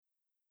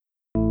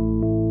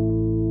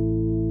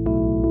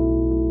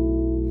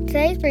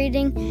Today's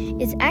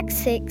reading is Acts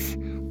 6,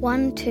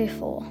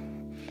 1-4.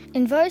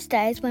 In those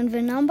days, when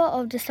the number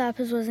of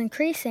disciples was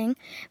increasing,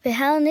 the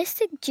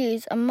Hellenistic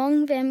Jews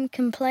among them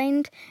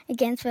complained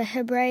against the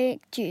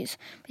Hebraic Jews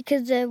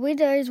because their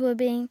widows were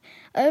being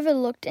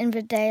overlooked in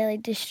the daily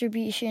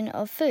distribution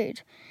of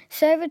food.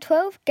 So the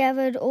 12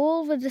 gathered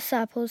all the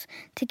disciples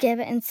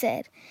together and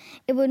said,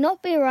 "It would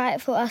not be right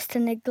for us to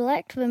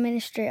neglect the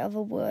ministry of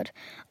the word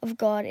of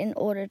God in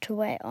order to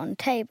wait on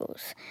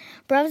tables.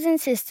 Brothers and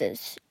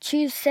sisters,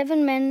 choose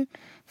 7 men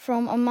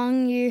from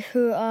among you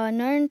who are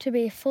known to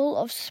be full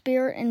of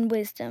spirit and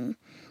wisdom.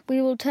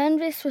 We will turn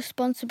this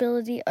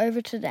responsibility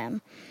over to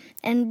them,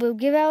 and will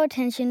give our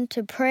attention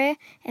to prayer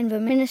and the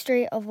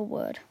ministry of the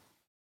word."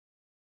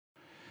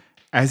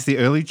 As the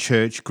early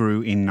church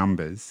grew in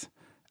numbers,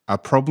 a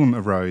problem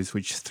arose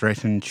which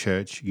threatened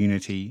church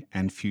unity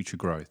and future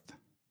growth.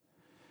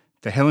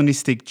 The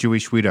Hellenistic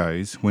Jewish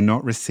widows were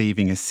not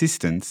receiving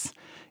assistance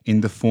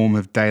in the form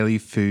of daily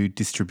food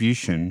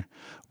distribution,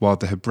 while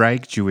the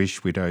Hebraic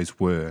Jewish widows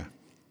were.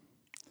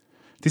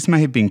 This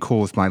may have been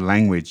caused by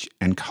language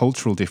and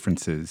cultural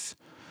differences,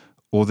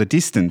 or the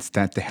distance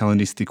that the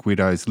Hellenistic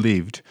widows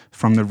lived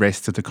from the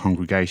rest of the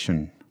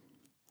congregation.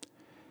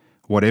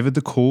 Whatever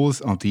the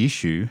cause of the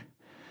issue,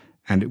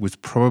 and it was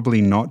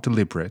probably not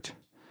deliberate,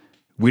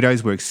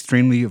 widows were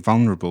extremely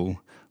vulnerable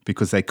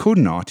because they could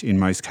not, in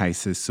most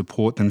cases,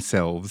 support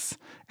themselves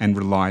and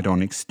relied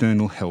on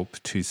external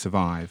help to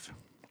survive.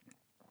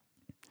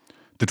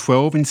 The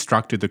 12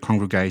 instructed the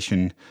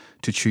congregation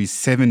to choose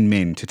 7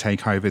 men to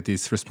take over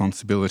this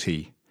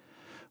responsibility,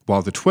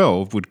 while the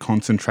 12 would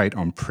concentrate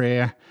on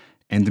prayer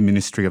and the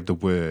ministry of the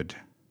word.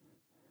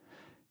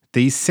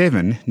 These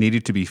 7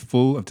 needed to be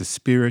full of the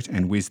Spirit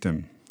and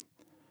wisdom.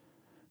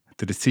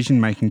 The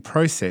decision-making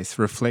process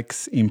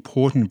reflects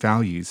important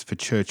values for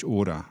church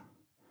order.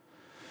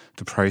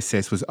 The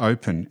process was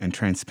open and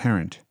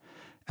transparent,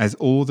 as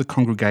all the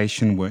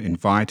congregation were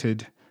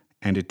invited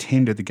and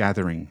attended the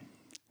gathering.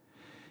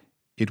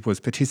 It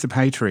was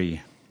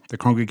participatory. The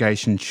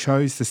congregation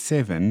chose the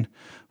 7,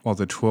 while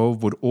the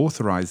 12 would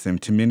authorise them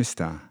to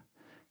minister,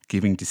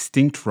 giving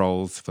distinct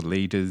roles for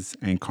leaders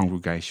and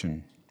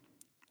congregation.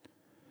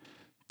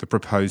 The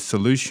proposed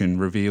solution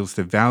reveals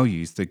the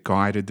values that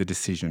guided the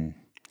decision: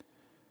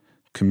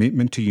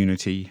 commitment to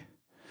unity,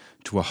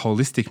 to a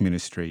holistic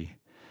ministry,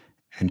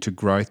 and to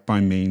growth by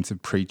means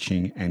of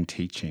preaching and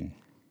teaching.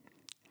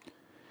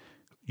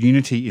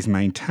 Unity is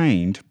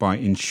maintained by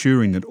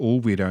ensuring that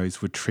all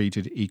widows were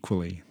treated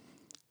equally.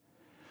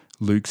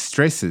 Luke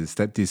stresses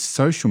that this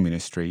social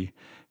ministry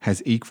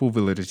has equal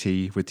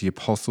validity with the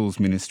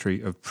apostles'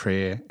 ministry of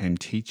prayer and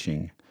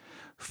teaching,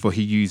 for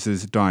he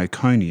uses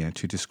diakonia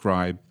to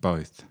describe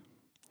both.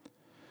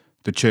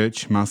 The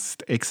church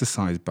must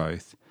exercise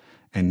both,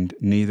 and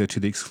neither to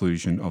the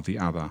exclusion of the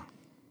other.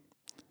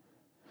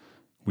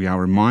 We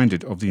are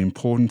reminded of the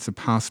importance of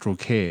pastoral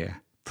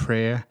care,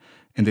 prayer,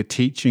 and the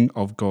teaching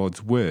of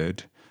God's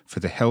word for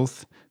the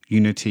health,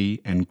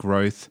 unity, and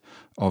growth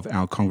of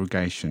our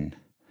congregation,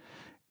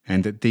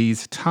 and that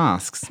these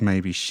tasks may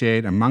be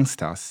shared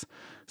amongst us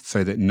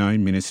so that no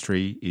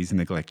ministry is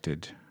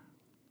neglected.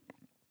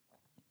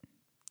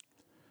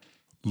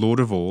 Lord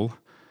of all,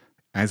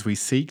 as we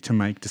seek to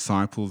make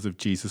disciples of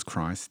Jesus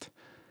Christ,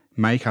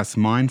 make us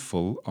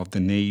mindful of the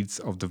needs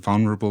of the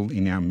vulnerable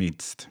in our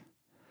midst.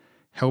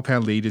 Help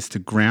our leaders to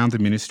ground the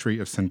ministry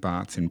of St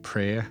Bart's in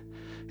prayer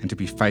and to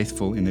be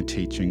faithful in the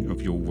teaching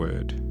of your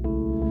word.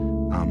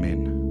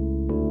 Amen.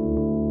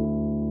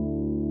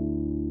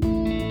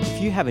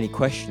 If you have any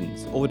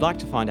questions or would like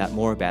to find out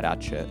more about our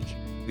church,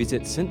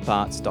 visit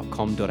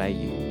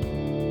stbarts.com.au.